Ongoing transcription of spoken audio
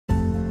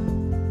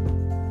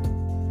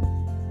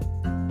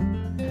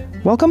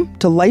Welcome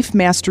to Life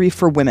Mastery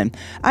for Women.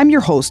 I'm your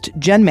host,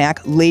 Jen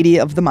Mack, Lady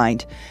of the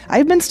Mind.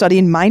 I've been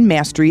studying mind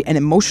mastery and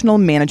emotional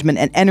management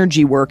and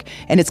energy work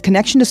and its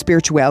connection to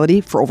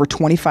spirituality for over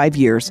 25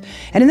 years.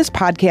 And in this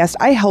podcast,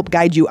 I help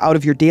guide you out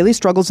of your daily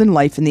struggles in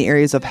life in the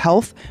areas of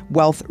health,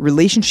 wealth,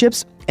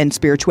 relationships, and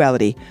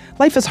spirituality.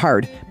 Life is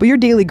hard, but your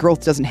daily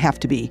growth doesn't have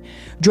to be.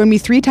 Join me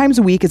 3 times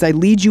a week as I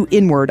lead you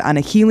inward on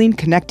a healing,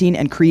 connecting,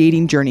 and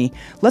creating journey.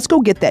 Let's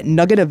go get that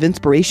nugget of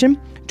inspiration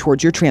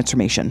towards your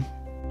transformation.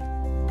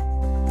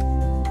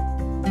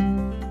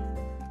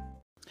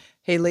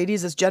 Hey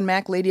ladies, it's Jen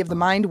Mack, Lady of the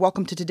Mind.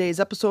 Welcome to today's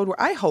episode where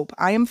I hope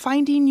I am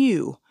finding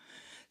you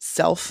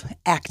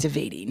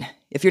self-activating.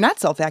 If you're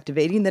not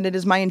self-activating, then it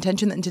is my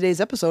intention that in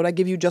today's episode I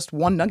give you just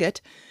one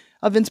nugget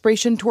of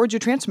inspiration towards your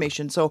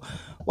transformation. So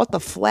what the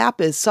flap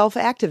is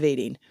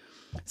self-activating?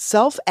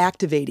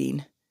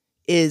 Self-activating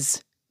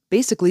is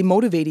basically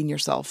motivating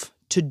yourself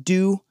to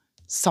do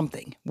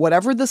something,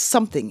 whatever the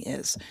something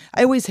is.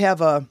 I always have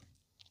a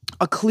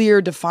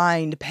clear,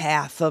 defined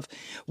path of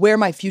where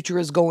my future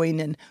is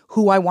going and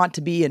who I want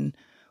to be and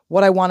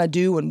what I want to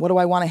do and what do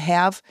I want to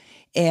have.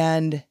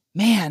 And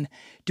man,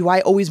 do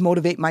I always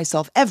motivate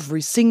myself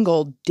every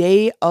single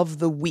day of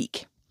the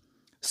week.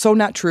 So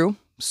not true.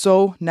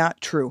 So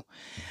not true.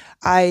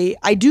 I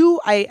do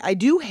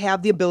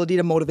have the ability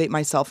to motivate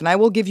myself, and I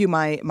will give you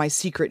my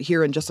secret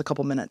here in just a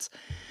couple minutes.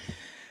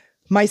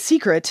 My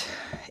secret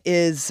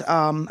is,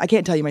 I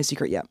can't tell you my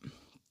secret yet.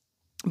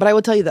 But I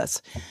will tell you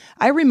this.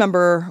 I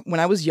remember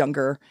when I was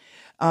younger,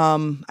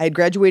 I had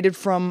graduated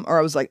I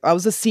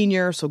was a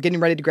senior, so getting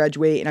ready to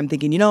graduate. And I'm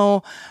thinking,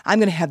 I'm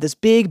going to have this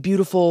big,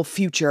 beautiful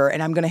future.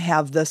 And I'm going to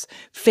have this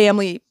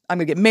family. I'm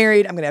going to get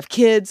married. I'm going to have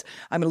kids.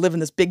 I'm going to live in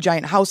this big,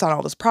 giant house on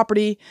all this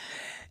property.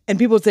 And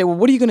people would say, well,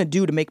 what are you going to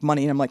do to make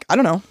money? And I'm like, I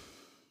don't know.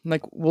 I'm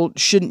like, well,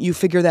 shouldn't you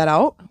figure that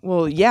out?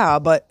 Well, yeah,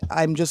 but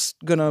I'm just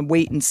going to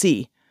wait and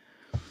see.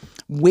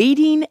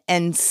 Waiting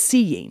and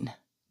seeing.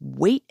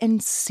 Wait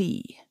and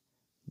see.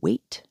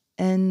 Wait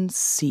and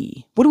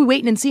see. What are we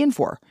waiting and seeing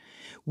for?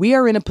 We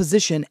are in a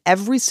position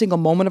every single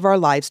moment of our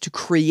lives to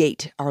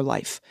create our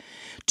life,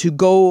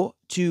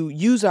 to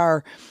use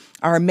our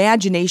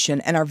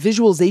imagination and our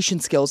visualization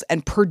skills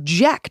and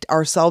project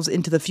ourselves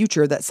into the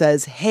future that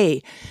says,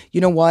 hey, you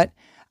know what?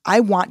 I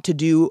want to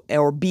do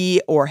or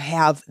be or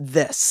have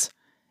this.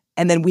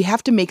 And then we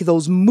have to make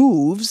those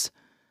moves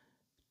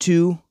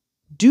to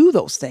do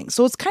those things.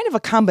 So it's kind of a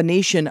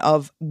combination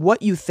of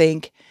what you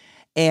think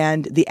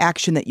and the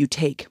action that you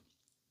take.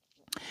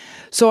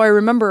 So I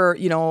remember,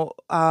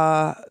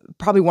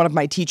 probably one of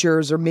my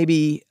teachers or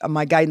maybe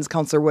my guidance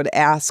counselor would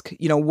ask,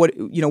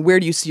 where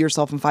do you see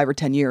yourself in 5 or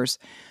 10 years?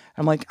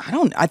 I'm like,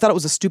 I thought it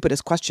was the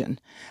stupidest question.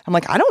 I'm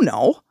like, I don't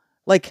know.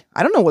 Like,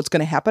 I don't know what's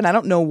going to happen. I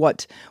don't know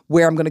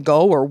where I'm going to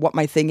go or what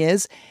my thing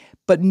is,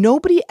 but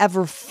nobody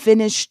ever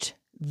finished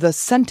the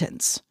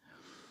sentence.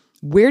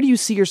 Where do you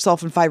see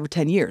yourself in 5 or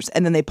 10 years?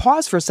 And then they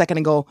pause for a second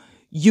and go,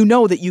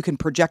 that you can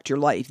project your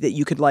life, that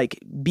you could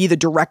be the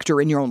director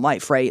in your own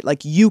life, right?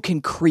 Like you can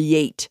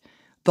create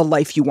the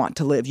life you want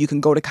to live. You can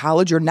go to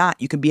college or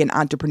not. You can be an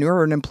entrepreneur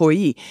or an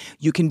employee.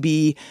 You could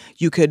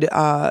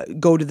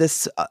go to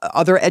this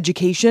other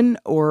education,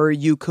 or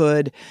you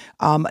could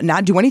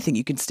not do anything.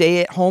 You could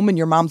stay at home in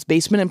your mom's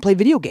basement and play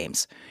video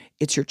games.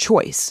 It's your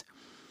choice.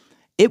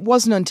 It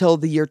wasn't until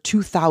the year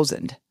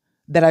 2000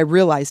 that I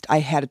realized I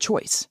had a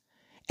choice.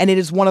 And it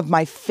is one of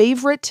my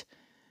favorite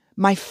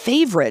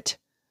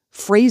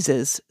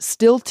phrases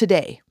still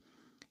today.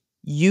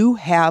 You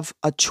have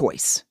a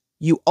choice.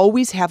 You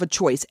always have a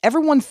choice.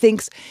 Everyone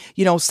thinks,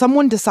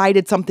 someone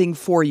decided something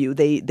for you.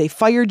 They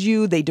fired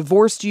you. They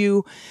divorced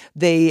you.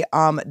 They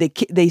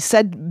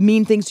said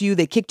mean things to you.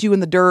 They kicked you in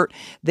the dirt.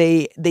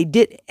 They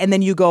did. And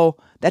then you go,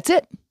 that's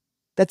it.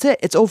 That's it.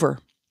 It's over.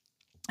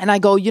 And I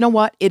go, you know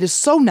what? It is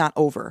so not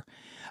over.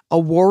 A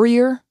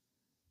warrior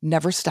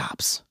never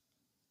stops.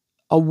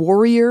 A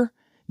warrior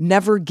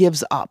never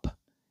gives up.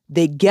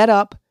 They get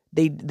up.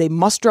 They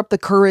muster up the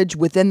courage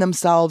within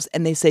themselves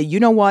and they say, you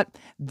know what?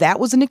 That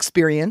was an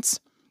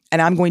experience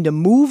and I'm going to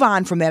move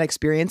on from that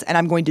experience and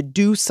I'm going to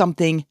do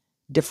something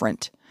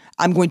different.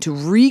 I'm going to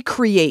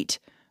recreate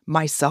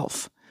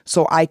myself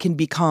so I can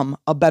become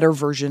a better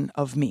version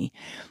of me.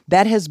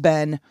 That has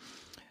been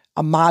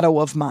a motto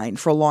of mine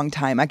for a long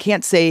time. I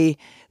can't say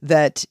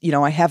that,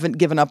 I haven't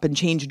given up and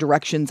changed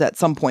directions at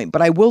some point,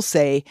 but I will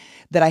say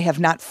that I have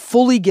not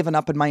fully given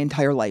up in my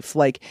entire life.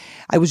 Like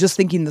I was just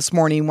thinking this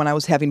morning when I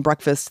was having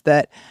breakfast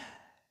that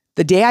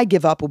the day I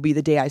give up will be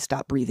the day I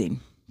stop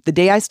breathing. The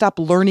day I stop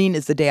learning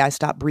is the day I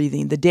stop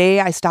breathing. The day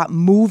I stop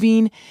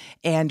moving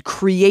and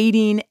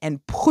creating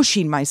and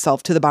pushing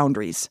myself to the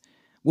boundaries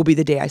will be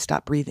the day I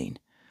stop breathing.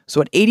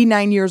 So at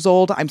 89 years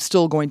old, I'm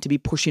still going to be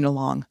pushing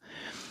along.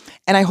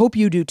 And I hope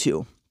you do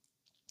too.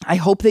 I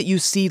hope that you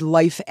see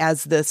life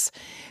as this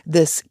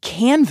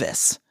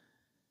canvas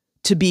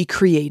to be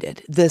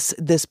created,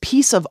 this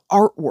piece of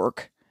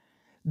artwork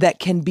that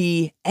can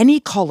be any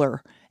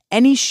color,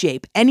 any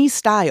shape, any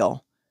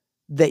style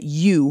that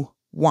you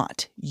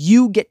want.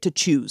 You get to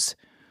choose.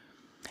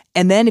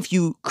 And then if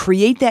you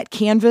create that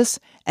canvas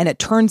and it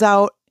turns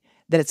out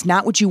that it's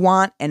not what you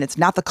want and it's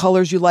not the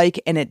colors you like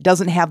and it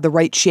doesn't have the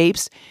right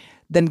shapes,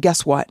 then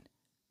guess what?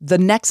 The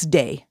next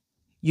day,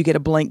 you get a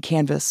blank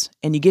canvas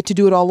and you get to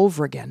do it all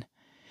over again.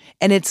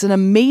 And it's an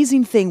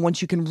amazing thing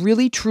once you can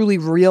really, truly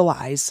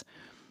realize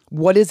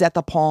what is in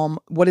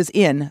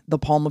the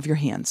palm of your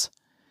hands.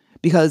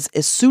 Because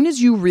as soon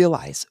as you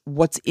realize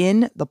what's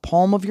in the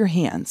palm of your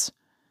hands,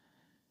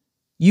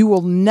 you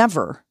will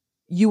never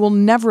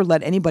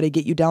let anybody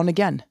get you down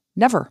again.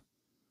 Never.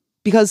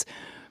 Because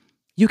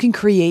you can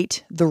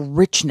create the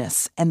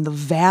richness and the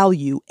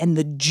value and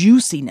the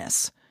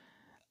juiciness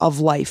of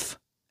life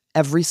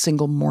every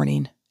single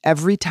morning,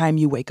 every time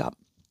you wake up.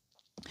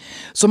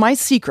 So my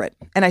secret,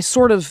 and I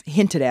sort of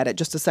hinted at it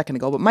just a second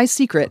ago, but my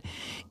secret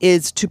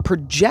is to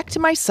project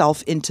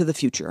myself into the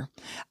future.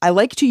 I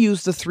like to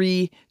use the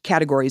 3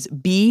 categories,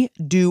 be,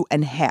 do,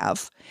 and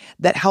have,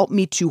 that help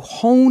me to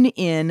hone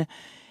in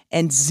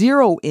and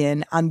zero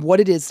in on what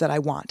it is that I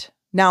want.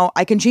 Now,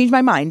 I can change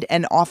my mind,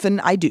 and often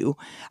I do.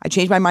 I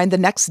change my mind the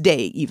next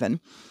day even.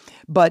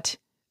 But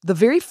the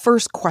very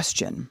first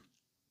question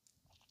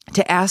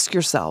to ask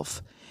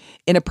yourself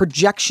in a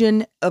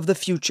projection of the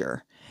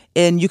future,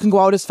 and you can go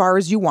out as far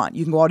as you want.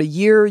 You can go out a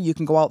year, you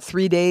can go out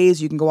 3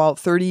 days, you can go out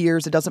 30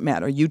 years. It doesn't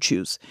matter. You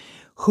choose.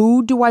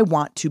 Who do I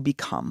want to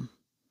become?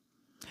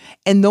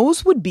 And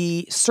those would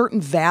be certain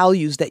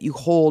values that you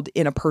hold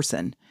in a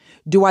person.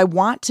 Do I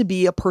want to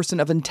be a person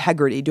of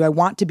integrity? Do I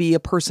want to be a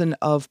person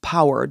of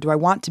power? Do I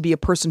want to be a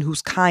person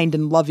who's kind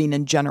and loving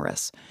and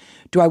generous?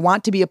 Do I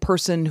want to be a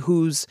person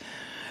who's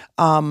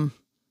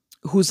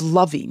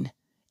loving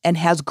and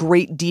has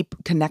great, deep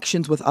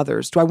connections with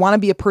others? Do I want to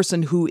be a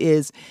person who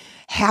is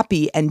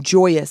happy and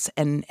joyous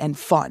and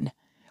fun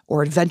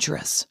or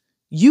adventurous?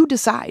 You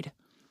decide.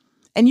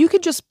 And you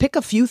could just pick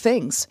a few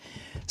things.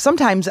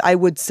 Sometimes I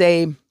would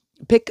say,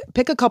 pick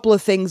a couple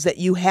of things that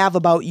you have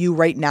about you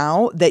right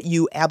now that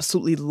you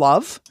absolutely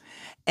love,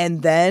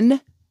 and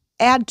then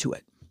add to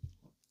it.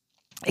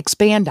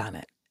 Expand on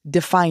it.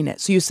 Define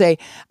it. So you say,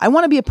 I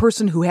want to be a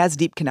person who has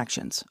deep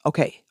connections.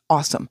 Okay,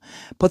 awesome.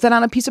 Put that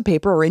on a piece of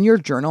paper or in your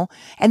journal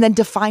and then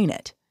define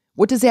it.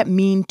 What does that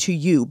mean to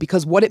you?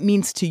 Because what it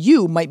means to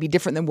you might be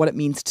different than what it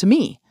means to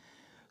me.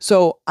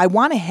 So I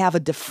want to have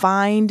a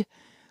defined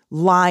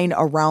line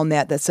around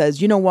that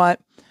says, you know what?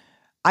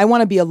 I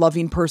want to be a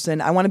loving person.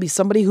 I want to be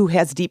somebody who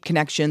has deep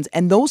connections.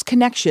 And those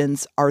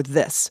connections are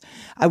this.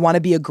 I want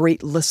to be a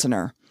great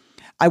listener.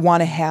 I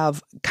want to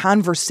have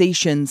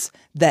conversations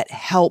that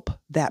help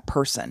that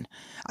person.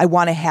 I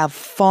want to have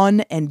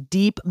fun and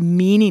deep,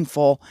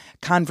 meaningful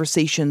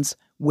conversations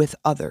with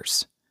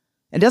others.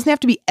 It doesn't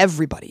have to be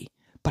everybody,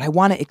 but I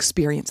want to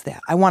experience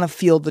that. I want to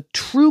feel the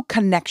true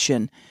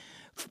connection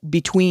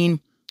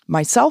between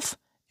myself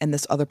and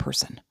this other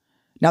person.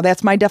 Now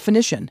that's my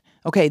definition.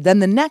 Okay, then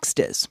the next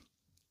is,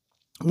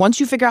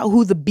 once you figure out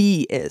who the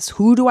B is,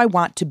 who do I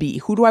want to be?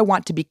 Who do I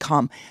want to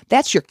become?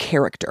 That's your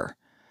character.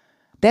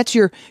 That's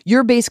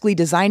you're basically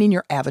designing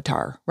your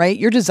avatar, right?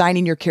 You're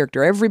designing your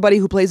character. Everybody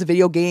who plays a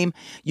video game,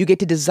 you get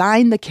to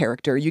design the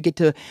character. You get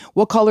to,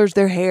 what color's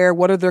their hair?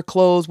 What are their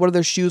clothes? What do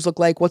their shoes look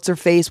like? What's their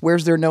face?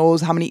 Where's their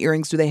nose? How many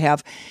earrings do they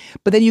have?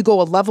 But then you go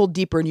a level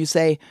deeper and you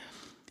say,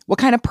 what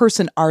kind of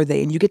person are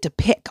they? And you get to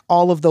pick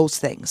all of those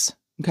things,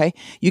 okay?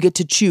 You get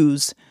to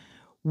choose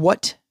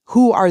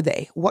who are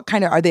they?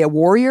 Are they a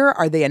warrior?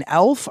 Are they an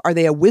elf? Are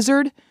they a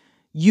wizard?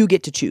 You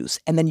get to choose.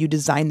 And then you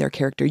design their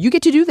character. You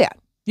get to do that.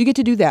 You get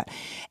to do that.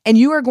 And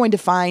you are going to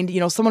find,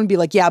 someone be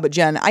like, yeah, but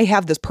Jen, I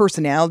have this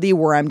personality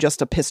where I'm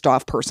just a pissed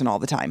off person all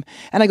the time.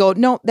 And I go,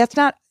 no, that's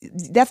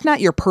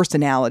not your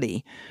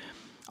personality.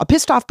 A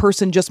pissed off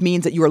person just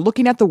means that you are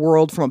looking at the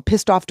world from a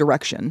pissed off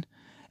direction,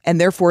 and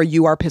therefore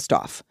you are pissed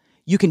off.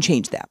 You can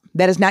change that.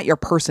 That is not your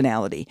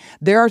personality.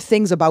 There are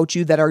things about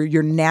you that are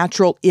your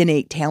natural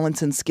innate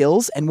talents and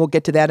skills, and we'll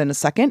get to that in a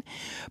second.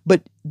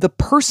 But the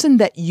person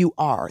that you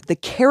are, the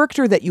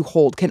character that you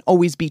hold can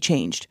always be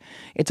changed.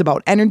 It's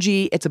about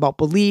energy. It's about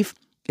belief.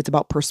 It's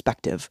about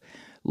perspective.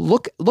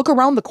 Look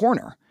around the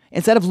corner.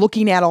 Instead of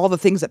looking at all the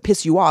things that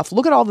piss you off,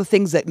 look at all the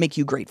things that make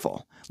you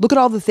grateful. Look at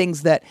all the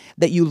things that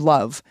you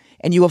love,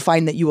 and you will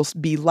find that you will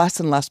be less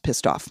and less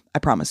pissed off. I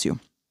promise you.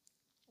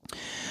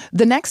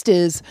 The next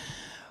is,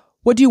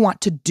 what do you want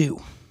to do?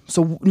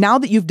 So now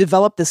that you've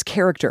developed this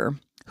character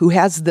who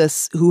have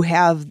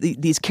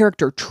these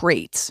character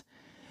traits,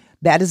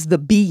 that is the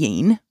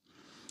being,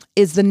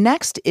 the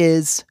next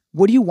is,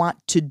 what do you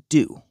want to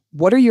do?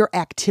 What are your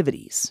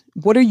activities?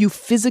 What are you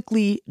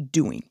physically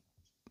doing?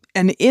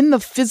 And in the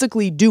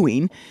physically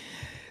doing,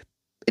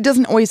 it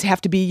doesn't always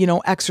have to be,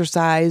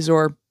 exercise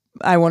or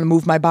I want to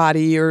move my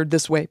body or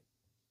this way.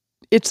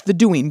 It's the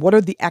doing. What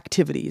are the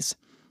activities?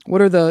 What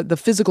are the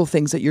physical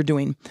things that you're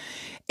doing?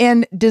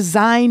 And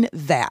design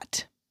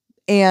that.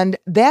 And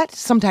that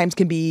sometimes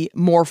can be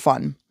more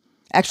fun.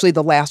 Actually,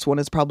 the last one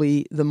is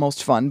probably the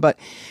most fun. But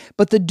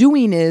the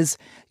doing is,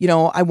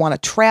 I want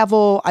to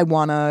travel. I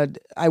want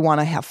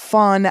to have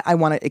fun. I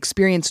want to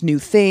experience new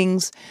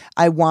things.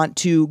 I want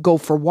to go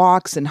for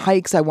walks and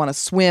hikes. I want to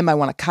swim. I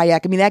want to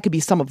kayak. I mean, that could be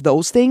some of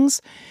those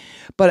things.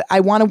 but I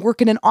want to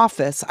work in an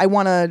office. I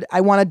want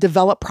to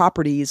develop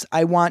properties.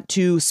 I want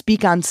to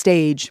speak on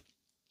stage.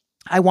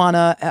 I want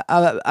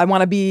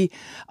to be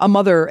a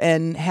mother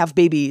and have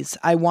babies.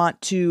 I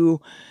want to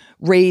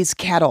raise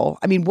cattle.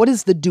 I mean, what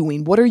is the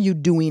doing? What are you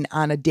doing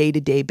on a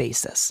day-to-day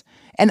basis?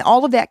 And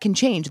all of that can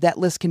change. That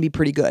list can be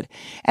pretty good.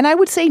 And I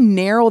would say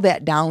narrow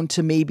that down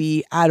to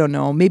maybe, I don't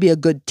know, maybe a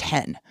good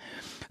 10.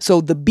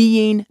 So the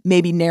being,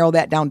 maybe narrow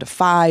that down to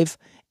 5.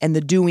 And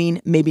the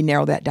doing, maybe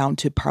narrow that down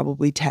to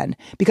probably 10.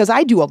 Because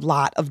I do a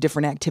lot of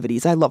different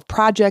activities. I love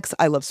projects.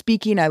 I love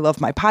speaking. I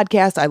love my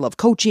podcast. I love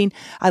coaching.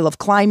 I love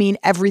climbing,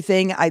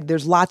 everything.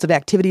 There's lots of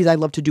activities I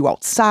love to do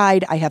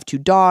outside. I have 2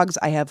 dogs.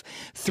 I have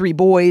 3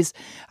 boys.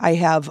 I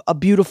have a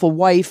beautiful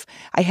wife.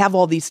 I have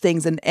all these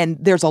things. And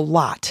there's a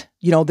lot.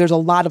 There's a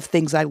lot of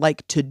things I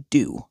like to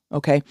do.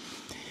 Okay.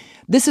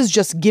 This is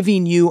just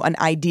giving you an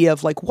idea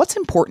of like what's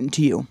important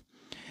to you.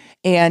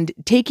 And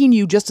taking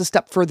you just a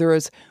step further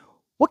is,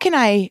 what can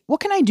I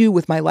do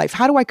with my life?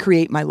 How do I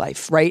create my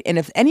life, right? And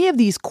if any of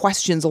these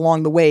questions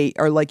along the way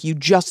are like you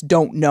just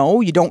don't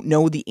know, you don't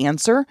know the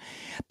answer,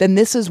 then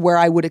this is where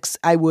I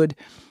would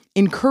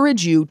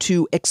encourage you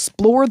to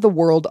explore the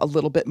world a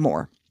little bit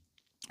more.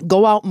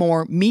 Go out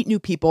more, meet new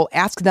people,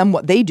 ask them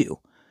what they do.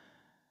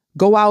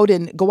 Go out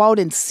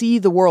and see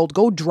the world.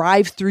 Go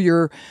drive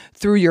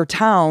through your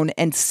town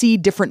and see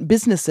different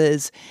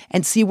businesses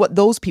and see what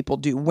those people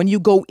do. When you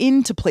go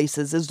into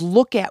places, is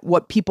look at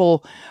what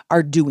people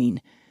are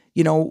doing,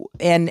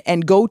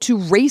 and go to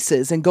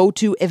races and go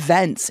to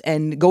events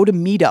and go to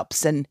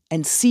meetups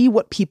and see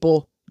what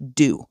people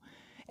do.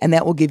 And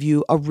that will give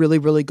you a really,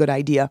 really good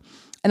idea.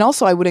 And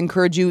also I would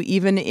encourage you,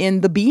 even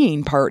in the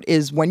being part,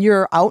 is when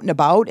you're out and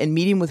about and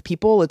meeting with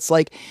people, it's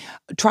like,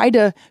 try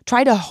to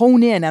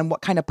hone in on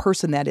what kind of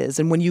person that is.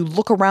 And when you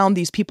look around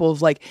these people,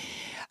 it's like,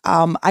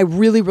 I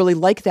really, really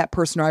like that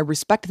person, or I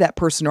respect that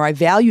person, or I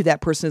value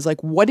that person, is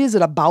like, what is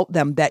it about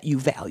them that you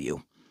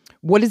value?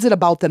 What is it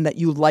about them that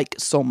you like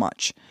so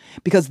much?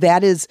 Because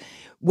that is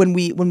when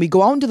we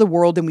go out into the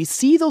world and we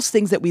see those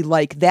things that we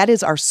like, that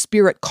is our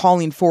spirit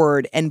calling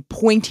forward and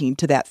pointing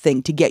to that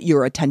thing to get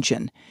your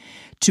attention,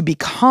 to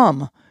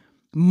become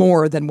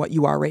more than what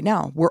you are right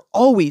now.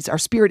 Our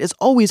spirit is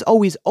always,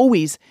 always,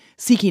 always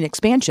seeking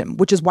expansion,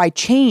 which is why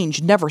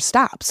change never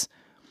stops.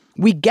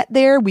 We get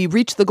there, we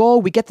reach the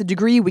goal, we get the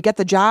degree, we get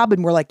the job,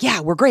 and we're like, yeah,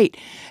 we're great.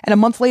 And a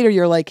month later,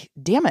 you're like,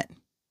 damn it.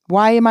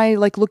 Why am I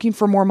like looking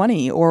for more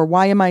money? Or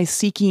why am I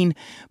seeking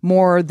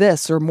more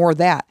this or more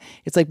that?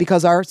 It's like,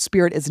 because our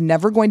spirit is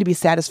never going to be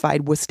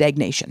satisfied with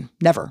stagnation.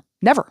 Never,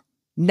 never,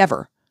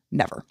 never,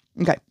 never.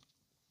 Okay.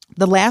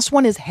 The last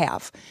one is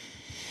have.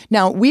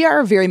 Now, we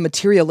are a very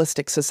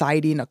materialistic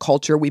society and a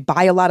culture. We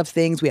buy a lot of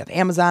things. We have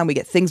Amazon. We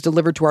get things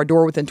delivered to our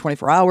door within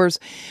 24 hours.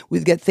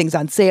 We get things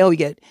on sale. We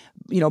get,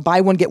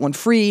 buy one, get one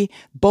free,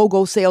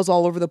 BOGO sales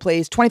all over the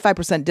place,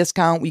 25%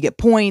 discount. We get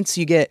points.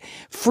 You get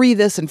free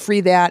this and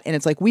free that. And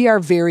it's like, we are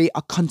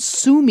a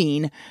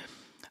consuming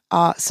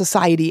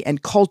society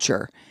and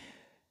culture.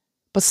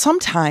 But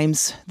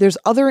sometimes there's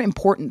other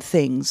important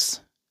things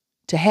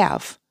to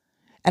have.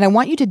 And I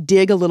want you to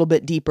dig a little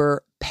bit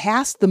deeper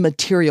past the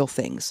material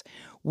things.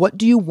 What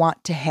do you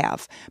want to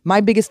have? My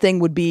biggest thing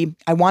would be,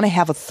 I want to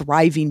have a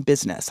thriving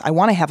business. I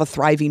want to have a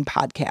thriving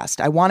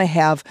podcast. I want to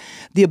have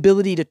the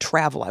ability to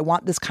travel. I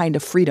want this kind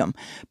of freedom.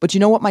 But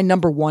you know what my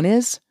number one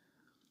is?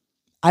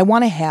 I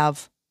want to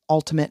have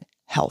ultimate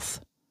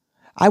health.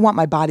 I want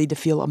my body to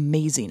feel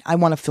amazing. I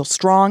want to feel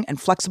strong and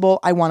flexible.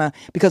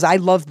 Because I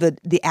love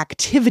the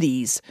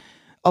activities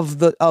of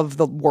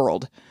the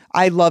world.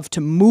 I love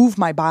to move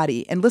my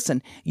body. And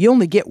listen, you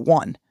only get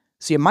one,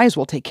 so you might as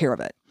well take care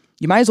of it.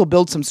 You might as well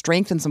build some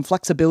strength and some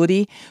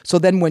flexibility, so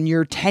then when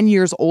you're 10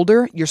 years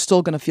older, you're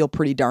still going to feel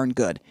pretty darn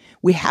good.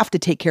 We have to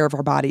take care of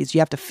our bodies.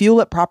 You have to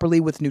fuel it properly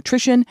with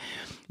nutrition.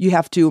 You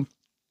have to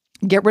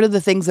get rid of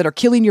the things that are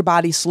killing your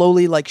body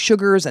slowly, like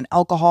sugars and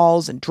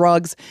alcohols and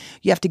drugs.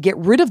 You have to get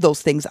rid of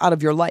those things out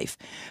of your life.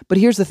 But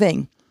here's the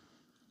thing.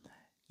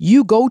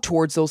 You go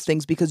towards those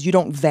things because you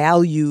don't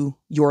value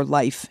your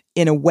life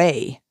in a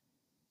way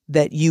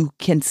that you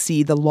can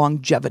see the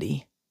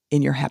longevity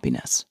in your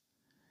happiness.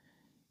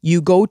 You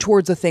go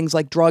towards the things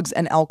like drugs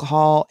and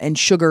alcohol and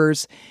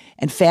sugars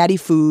and fatty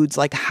foods,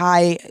 like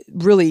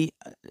foods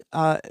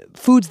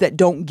that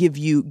don't give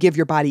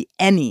your body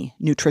any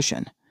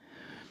nutrition.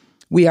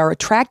 We are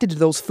attracted to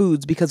those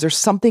foods because there's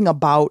something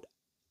about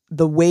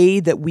the way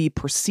that we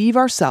perceive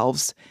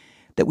ourselves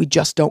that we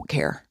just don't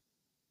care.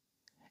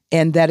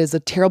 And that is a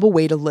terrible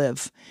way to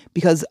live,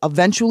 because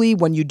eventually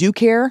when you do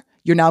care,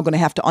 you're now going to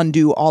have to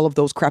undo all of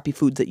those crappy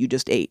foods that you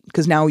just ate,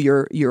 because now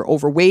you're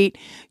overweight.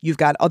 You've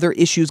got other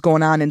issues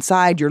going on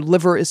inside. Your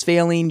liver is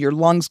failing. Your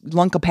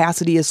lung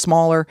capacity is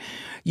smaller.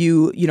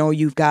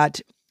 You've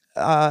got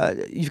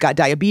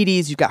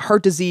diabetes. You've got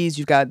heart disease.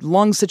 You've got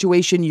lung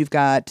situation.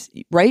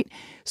 Right.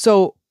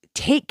 So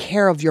take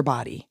care of your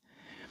body.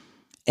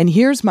 And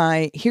here's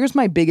my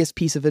biggest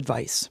piece of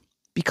advice,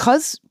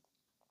 because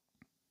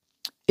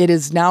it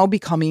is now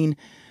becoming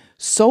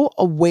so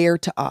aware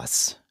to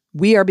us.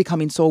 We are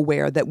becoming so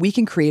aware that we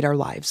can create our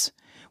lives.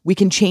 We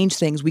can change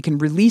things. We can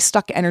release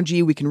stuck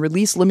energy. We can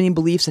release limiting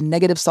beliefs and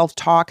negative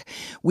self-talk.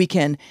 We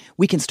can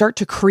start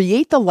to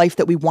create the life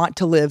that we want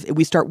to live if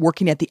we start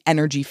working at the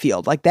energy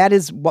field. Like that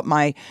is what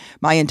my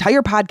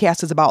entire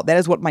podcast is about. That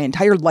is what my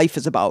entire life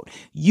is about.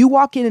 You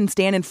walk in and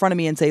stand in front of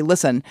me and say,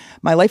 listen,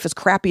 my life is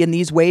crappy in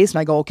these ways. And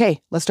I go,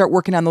 okay, let's start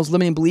working on those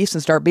limiting beliefs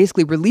and start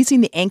basically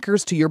releasing the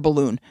anchors to your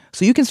balloon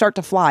so you can start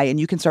to fly and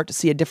you can start to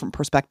see a different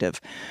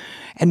perspective.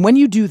 And when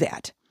you do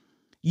that,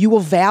 you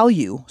will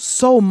value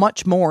so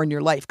much more in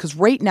your life. Because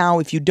right now,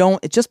 if you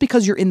don't, it's just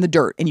because you're in the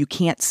dirt and you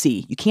can't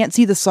see. You can't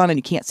see the sun and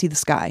you can't see the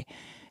sky.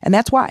 And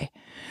that's why.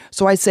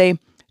 So I say,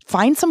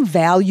 find some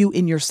value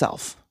in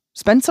yourself.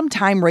 Spend some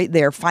time right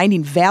there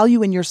finding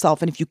value in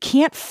yourself. And if you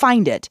can't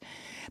find it,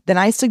 then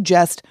I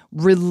suggest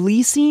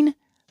releasing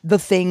the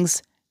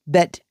things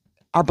that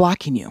are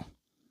blocking you.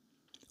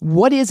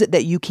 What is it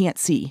that you can't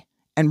see?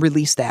 And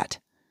release that.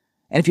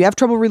 And if you have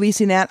trouble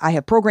releasing that, I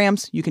have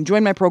programs. You can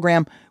join my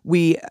program.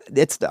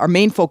 Our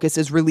main focus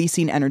is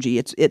releasing energy.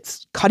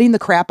 It's cutting the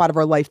crap out of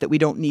our life that we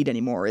don't need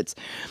anymore. It's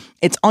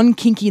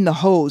unkinking the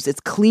hose. It's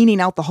cleaning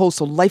out the hose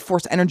so life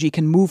force energy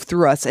can move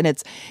through us. And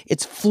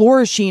it's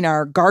flourishing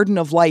our garden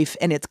of life.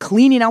 And it's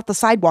cleaning out the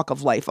sidewalk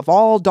of life of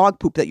all dog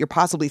poop that you're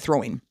possibly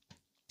throwing.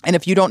 And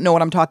if you don't know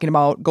what I'm talking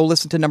about, go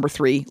listen to number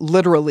 3,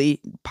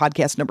 literally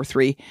podcast number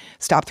 3,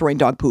 Stop Throwing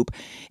Dog Poop.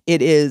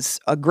 It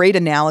is a great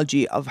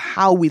analogy of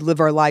how we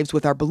live our lives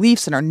with our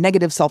beliefs and our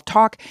negative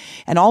self-talk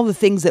and all the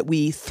things that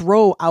we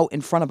throw out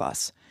in front of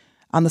us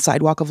on the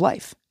sidewalk of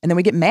life. And then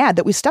we get mad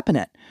that we step in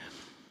it.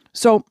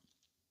 So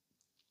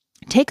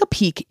take a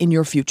peek in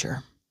your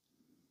future.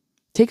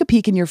 Take a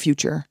peek in your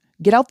future.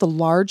 Get out the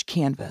large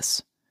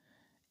canvas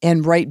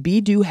and write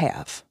be, do,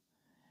 have.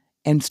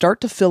 And start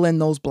to fill in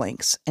those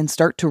blanks and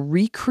start to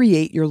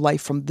recreate your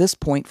life from this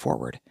point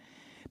forward.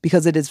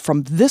 Because it is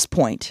from this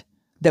point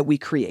that we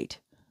create,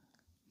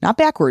 not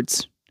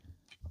backwards.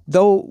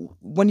 Though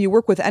when you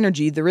work with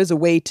energy, there is a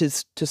way to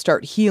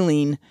start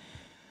healing,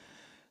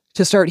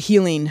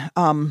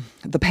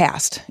 the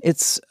past.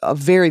 It's a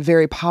very,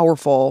 very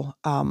powerful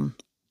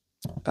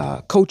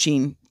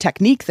coaching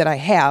technique that I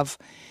have.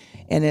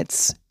 And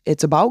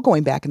it's about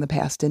going back in the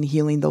past and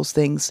healing those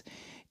things.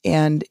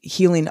 And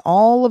healing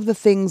all of the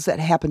things that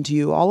happened to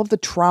you, all of the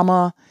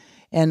trauma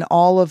and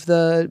all of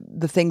the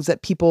things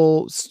that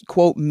people,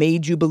 quote,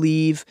 made you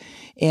believe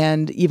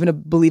and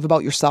even believe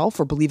about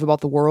yourself or believe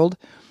about the world.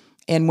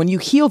 And when you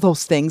heal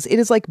those things, it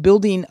is like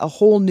building a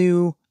whole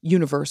new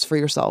universe for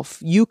yourself.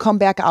 You come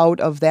back out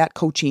of that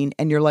coaching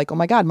and you're like, oh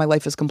my God, my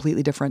life is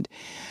completely different.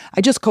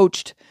 I just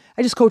coached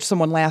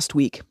someone last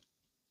week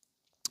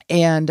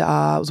and it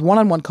was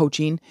one-on-one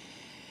coaching.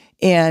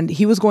 And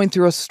he was going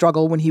through a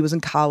struggle when he was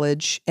in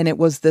college. And it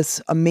was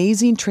this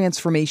amazing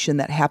transformation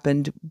that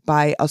happened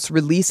by us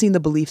releasing the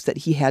beliefs that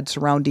he had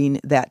surrounding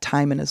that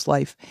time in his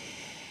life.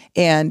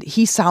 And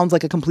he sounds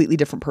like a completely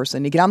different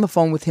person. You get on the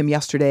phone with him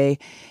yesterday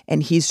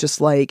and he's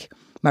just like,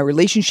 my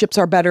relationships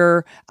are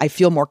better. I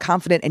feel more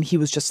confident. And he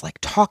was just like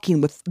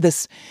talking with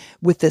this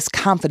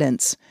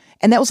confidence.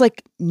 And that was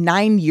like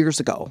 9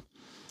 years ago.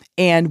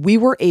 And we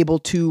were able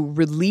to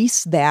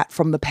release that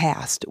from the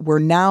past, where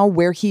now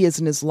where he is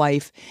in his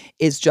life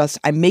is just,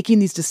 I'm making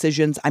these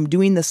decisions. I'm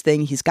doing this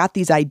thing. He's got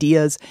these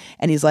ideas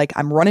and he's like,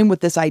 I'm running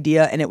with this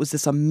idea. And it was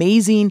this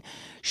amazing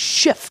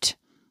shift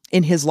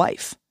in his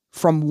life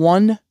from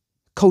one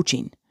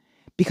coaching,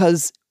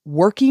 because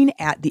working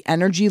at the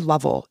energy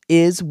level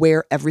is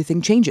where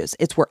everything changes.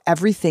 It's where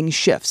everything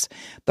shifts.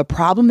 The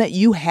problem that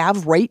you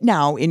have right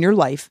now in your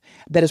life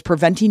that is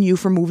preventing you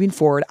from moving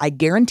forward, I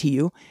guarantee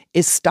you,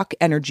 is stuck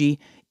energy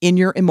in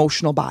your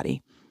emotional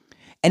body.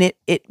 And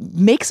it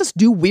makes us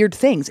do weird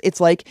things.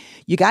 It's like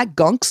you got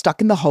gunk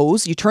stuck in the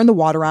hose, you turn the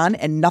water on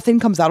and nothing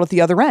comes out at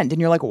the other end.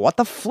 And you're like, what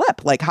the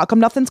flip? Like, how come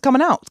nothing's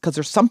coming out? Because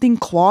there's something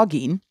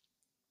clogging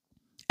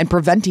and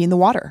preventing the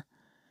water.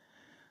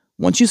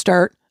 Once you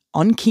start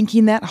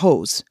unkinking that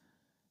hose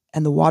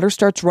and the water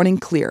starts running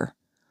clear,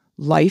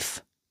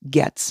 life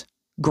gets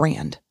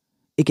grand.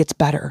 It gets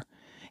better.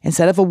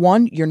 Instead of a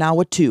 1, you're now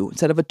a 2.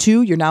 Instead of a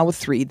 2, you're now a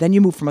 3. Then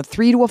you move from a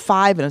 3 to a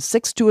 5 and a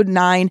 6 to a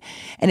 9.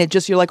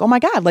 And you're like, oh my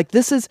God, like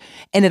this is,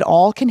 and it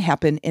all can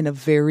happen in a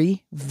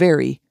very,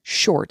 very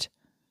short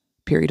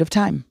period of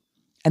time.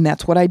 And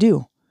that's what I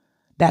do.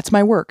 That's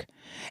my work.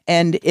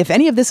 And if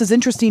any of this is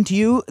interesting to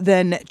you,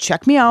 then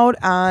check me out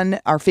on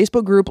our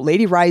Facebook group,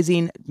 Lady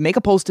Rising. Make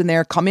a post in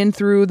there. Come in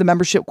through the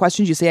membership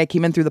questions. You say, I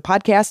came in through the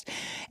podcast.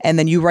 And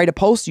then you write a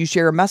post, you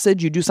share a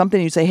message, you do something,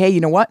 and you say, hey,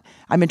 you know what?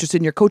 I'm interested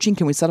in your coaching.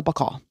 Can we set up a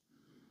call?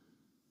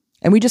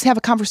 And we just have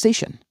a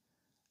conversation.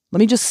 Let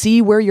me just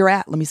see where you're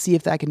at. Let me see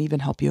if I can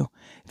even help you.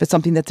 If it's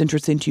something that's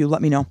interesting to you,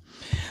 let me know.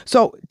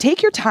 So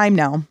take your time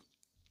now.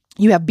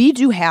 You have be,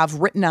 do, have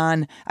written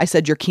on, I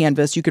said, your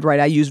canvas. You could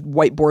write, I use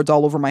whiteboards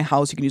all over my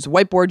house. You can use a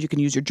whiteboard. You can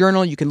use your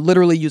journal. You can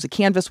literally use a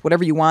canvas,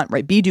 whatever you want,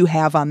 right? Be, do,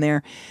 have on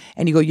there.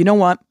 And you go, you know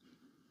what?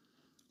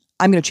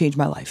 I'm going to change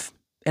my life.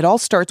 It all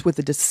starts with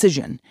a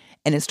decision,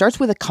 and it starts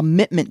with a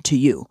commitment to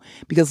you.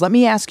 Because let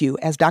me ask you,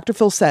 as Dr.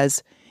 Phil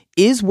says,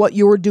 is what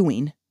you're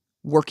doing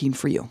working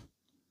for you?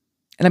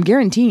 And I'm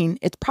guaranteeing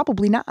it's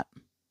probably not.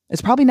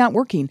 It's probably not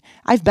working.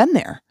 I've been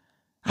there.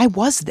 I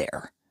was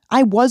there.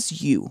 I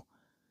was you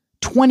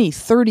 20,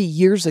 30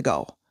 years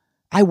ago.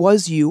 I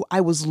was you. I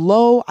was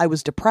low. I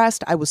was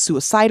depressed. I was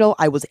suicidal.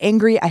 I was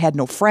angry. I had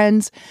no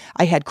friends.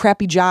 I had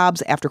crappy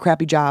jobs after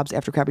crappy jobs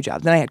after crappy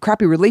jobs. Then I had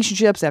crappy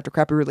relationships after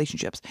crappy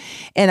relationships.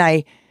 And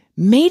I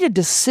made a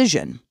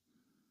decision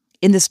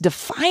in this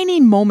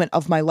defining moment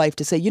of my life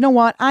to say, you know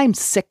what? I'm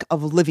sick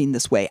of living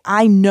this way.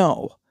 I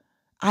know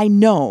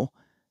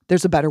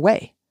there's a better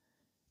way.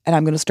 And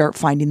I'm going to start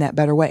finding that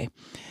better way.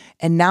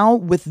 And now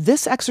with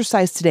this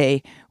exercise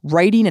today,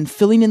 writing and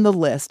filling in the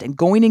list and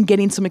going and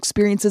getting some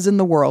experiences in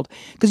the world,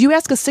 because you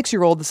ask a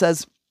 6-year-old that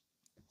says,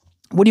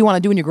 what do you want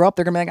to do when you grow up?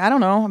 They're going to be like, I don't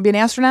know, be an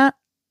astronaut.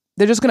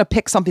 They're just going to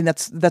pick something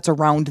that's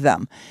around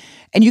them.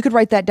 And you could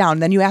write that down.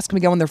 And then you ask them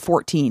again when they're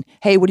 14,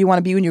 hey, what do you want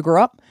to be when you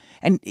grow up?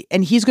 And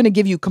he's going to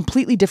give you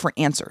completely different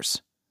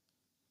answers.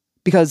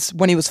 Because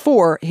when he was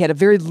 4, he had a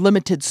very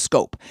limited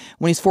scope.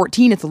 When he's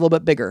 14, it's a little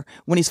bit bigger.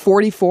 When he's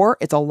 44,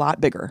 it's a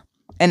lot bigger.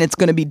 And it's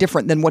going to be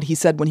different than what he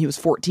said when he was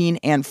 14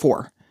 and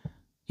 4.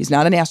 He's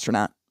not an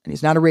astronaut, and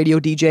he's not a radio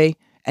DJ,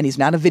 and he's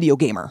not a video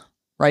gamer,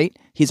 right?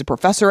 He's a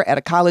professor at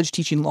a college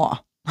teaching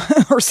law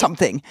or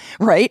something,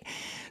 right?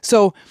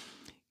 So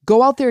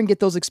go out there and get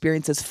those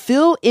experiences.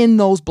 Fill in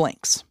those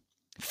blanks.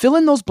 Fill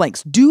in those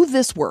blanks. Do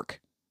this work.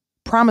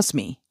 Promise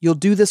me you'll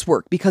do this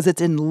work because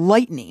it's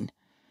enlightening.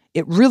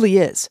 It really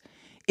is.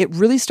 It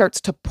really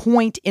starts to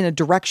point in a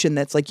direction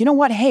that's like, you know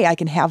what? Hey, I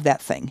can have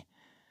that thing.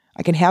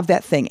 I can have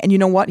that thing. And you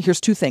know what?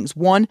 Here's 2 things.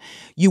 One,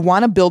 you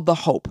want to build the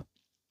hope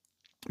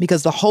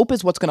because the hope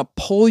is what's going to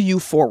pull you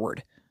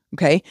forward.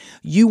 Okay.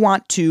 You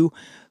want to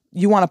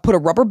put a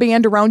rubber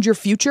band around your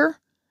future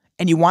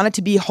and you want it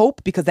to be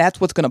hope because that's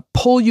what's going to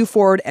pull you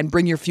forward and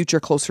bring your future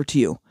closer to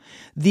you.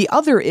 The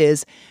other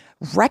is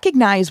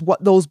recognize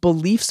what those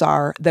beliefs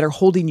are that are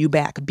holding you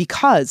back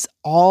because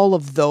all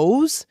of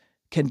those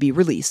can be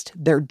released.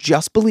 They're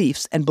just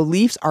beliefs, and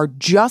beliefs are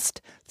just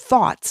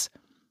thoughts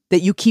that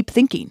you keep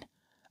thinking.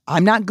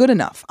 I'm not good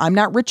enough. I'm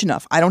not rich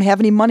enough. I don't have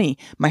any money.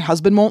 My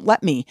husband won't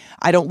let me.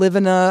 I don't live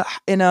in a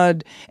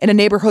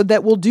neighborhood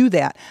that will do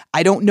that.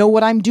 I don't know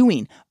what I'm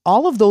doing.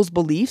 All of those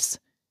beliefs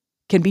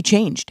can be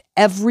changed.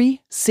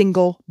 Every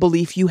single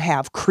belief you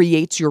have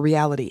creates your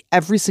reality.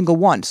 Every single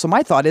one. So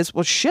my thought is,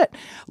 well, shit,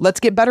 let's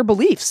get better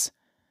beliefs.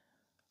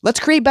 Let's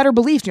create better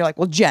beliefs. And you're like,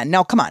 well, Jen,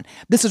 now come on.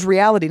 This is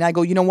reality. And I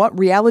go, you know what?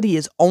 Reality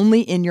is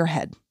only in your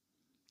head.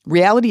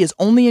 Reality is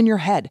only in your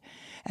head.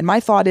 And my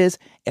thought is,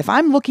 if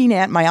I'm looking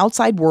at my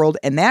outside world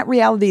and that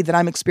reality that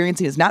I'm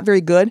experiencing is not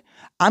very good,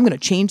 I'm going to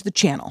change the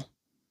channel.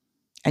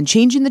 And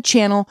changing the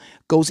channel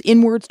goes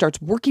inward,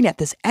 starts working at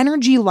this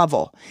energy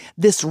level,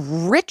 this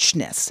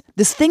richness,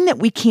 this thing that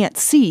we can't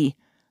see.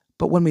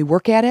 But when we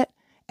work at it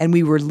and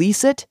we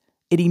release it,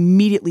 it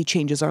immediately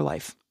changes our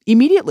life.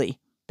 Immediately.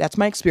 That's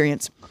my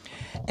experience.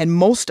 And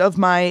most of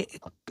my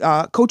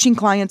coaching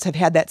clients have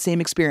had that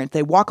same experience.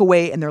 They walk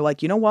away and they're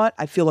like, you know what?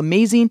 I feel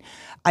amazing.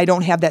 I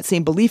don't have that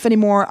same belief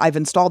anymore. I've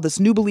installed this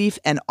new belief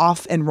and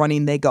off and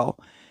running they go.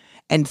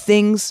 And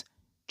things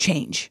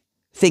change.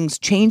 Things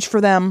change for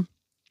them.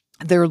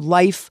 Their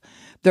life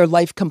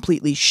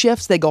completely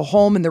shifts. They go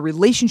home and their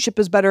relationship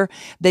is better.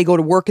 They go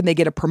to work and they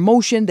get a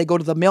promotion. They go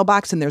to the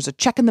mailbox and there's a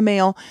check in the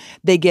mail.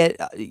 They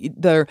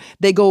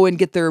go and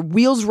get their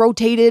wheels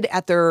rotated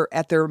at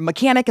their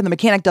mechanic and the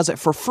mechanic does it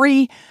for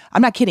free.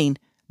 I'm not kidding.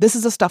 This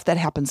is the stuff that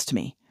happens to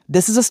me.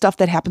 This is the stuff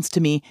that happens to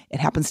me. It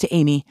happens to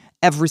Amy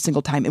every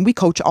single time. And we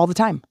coach all the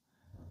time.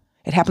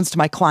 It happens to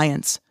my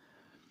clients.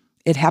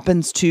 It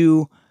happens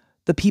to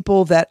the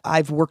people that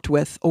I've worked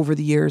with over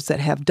the years that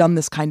have done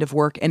this kind of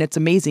work, and it's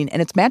amazing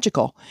and it's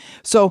magical.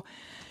 So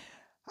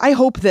I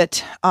hope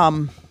that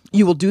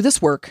you will do this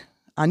work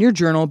on your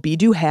journal, be,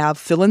 do, have,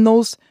 fill in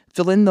those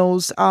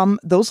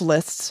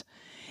lists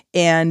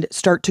and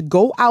start to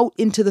go out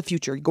into the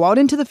future. Go out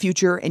into the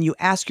future and you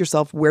ask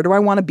yourself, where do I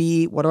want to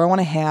be? What do I want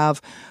to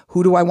have?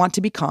 Who do I want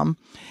to become?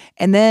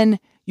 And then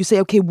you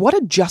say, okay, what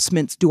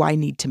adjustments do I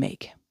need to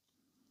make?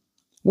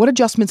 What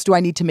adjustments do I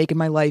need to make in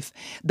my life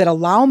that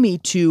allow me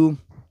to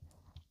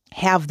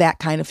have that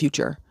kind of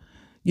future?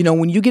 You know,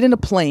 when you get in a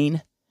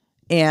plane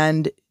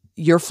and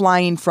you're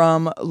flying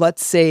from,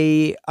 let's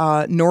say,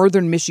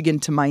 northern Michigan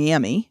to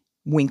Miami,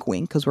 wink,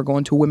 wink, because we're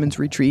going to a women's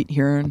retreat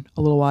here in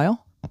a little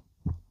while.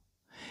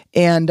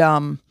 And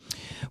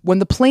when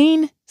the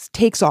plane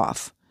takes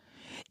off,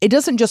 it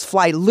doesn't just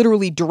fly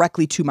literally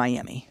directly to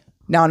Miami.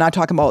 Now, I'm not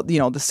talking about,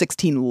 the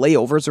 16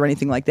 layovers or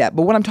anything like that.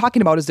 But what I'm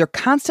talking about is they're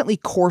constantly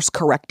course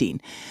correcting.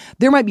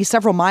 There might be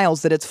several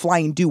miles that it's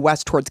flying due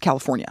west towards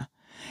California.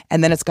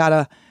 And then it's got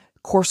to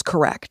course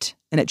correct.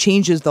 And it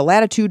changes the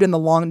latitude and the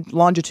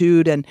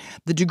longitude and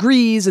the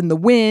degrees and the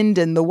wind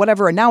and the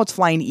whatever. And now it's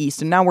flying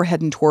east. And now we're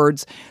heading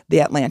towards the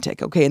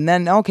Atlantic. Okay. And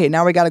then,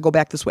 now we got to go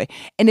back this way.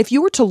 And if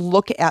you were to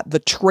look at the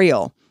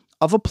trail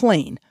of a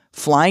plane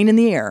flying in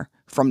the air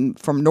from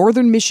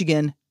northern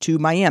Michigan to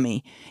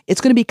Miami, it's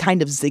going to be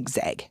kind of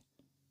zigzag.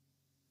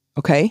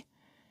 Okay?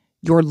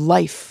 Your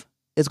life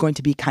is going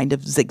to be kind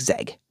of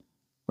zigzag,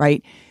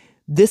 right?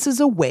 This is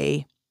a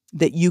way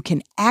that you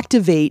can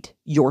activate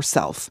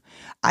yourself.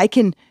 I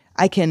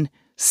can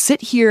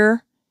sit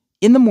here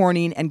in the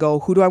morning and go,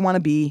 who do I want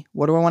to be?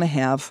 What do I want to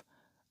have?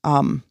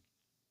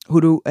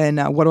 What do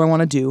I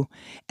want to do?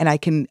 And I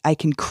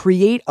can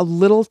create a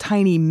little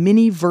tiny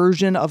mini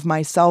version of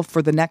myself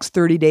for the next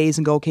 30 days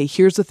and go, okay,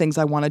 here's the things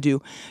I want to do.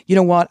 You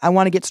know what? I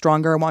want to get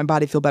stronger. I want my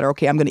body to feel better.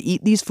 Okay, I'm going to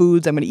eat these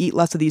foods. I'm going to eat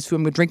less of these foods.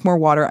 I'm going to drink more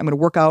water. I'm going to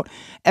work out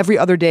every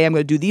other day. I'm going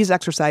to do these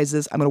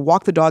exercises. I'm going to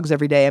walk the dogs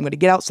every day. I'm going to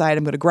get outside.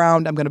 I'm going to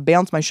ground. I'm going to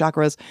balance my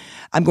chakras.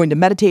 I'm going to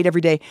meditate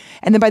every day.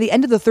 And then by the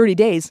end of the 30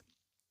 days,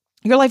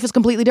 your life is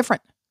completely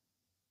different.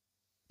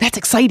 That's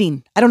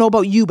exciting. I don't know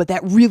about you, but that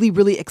really,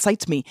 really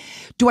excites me.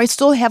 Do I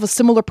still have a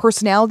similar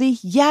personality?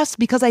 Yes,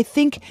 because I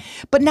think,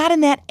 but not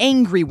in that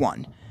angry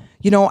one.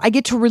 I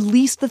get to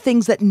release the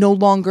things that no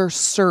longer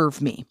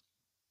serve me.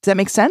 Does that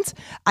make sense?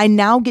 I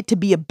now get to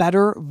be a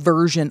better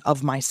version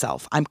of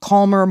myself. I'm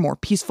calmer, more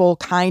peaceful,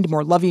 kind,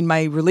 more loving.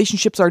 My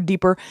relationships are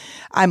deeper.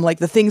 I'm like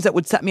the things that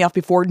would set me off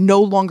before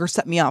no longer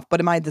set me off. But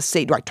am I the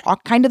same? Do I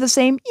talk kind of the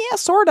same? Yeah,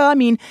 sort of. I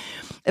mean,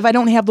 if I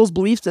don't have those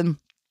beliefs, then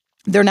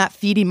they're not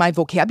feeding my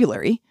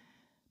vocabulary,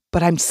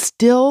 but I'm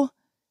still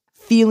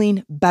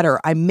feeling better.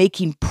 I'm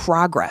making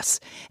progress.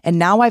 And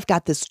now I've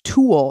got this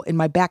tool in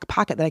my back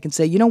pocket that I can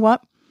say, you know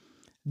what?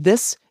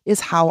 This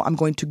is how I'm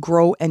going to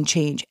grow and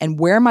change. And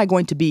where am I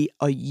going to be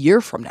a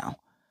year from now?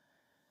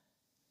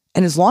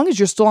 And as long as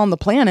you're still on the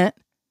planet,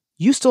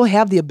 you still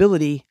have the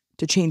ability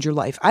to change your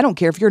life. I don't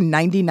care if you're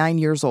 99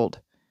 years old.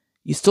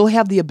 You still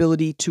have the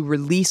ability to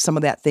release some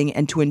of that thing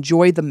and to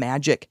enjoy the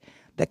magic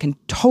that can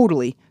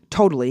totally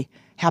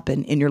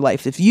happen in your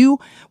life. If you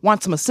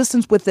want some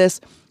assistance with this,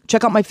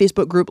 check out my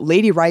Facebook group,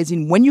 Lady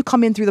Rising. When you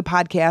come in through the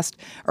podcast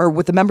or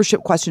with the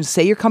membership questions,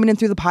 say you're coming in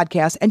through the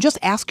podcast and just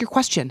ask your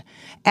question.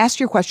 Ask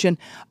your question.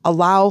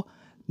 Allow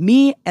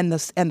me and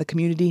the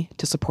community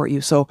to support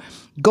you. So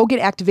go get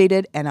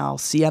activated, and I'll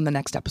see you on the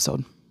next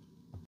episode.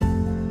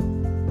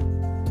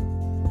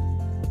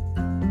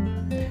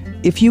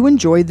 If you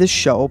enjoyed this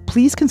show,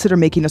 please consider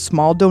making a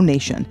small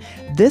donation.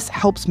 This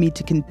helps me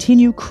to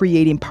continue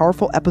creating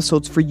powerful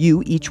episodes for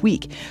you each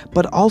week,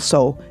 but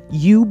also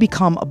you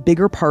become a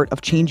bigger part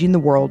of changing the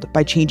world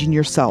by changing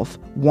yourself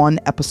one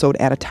episode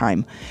at a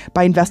time.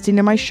 By investing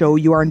in my show,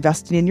 you are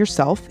investing in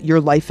yourself, your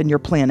life, and your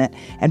planet.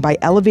 And by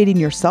elevating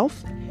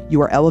yourself,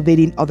 you are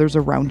elevating others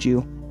around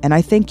you. And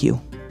I thank you.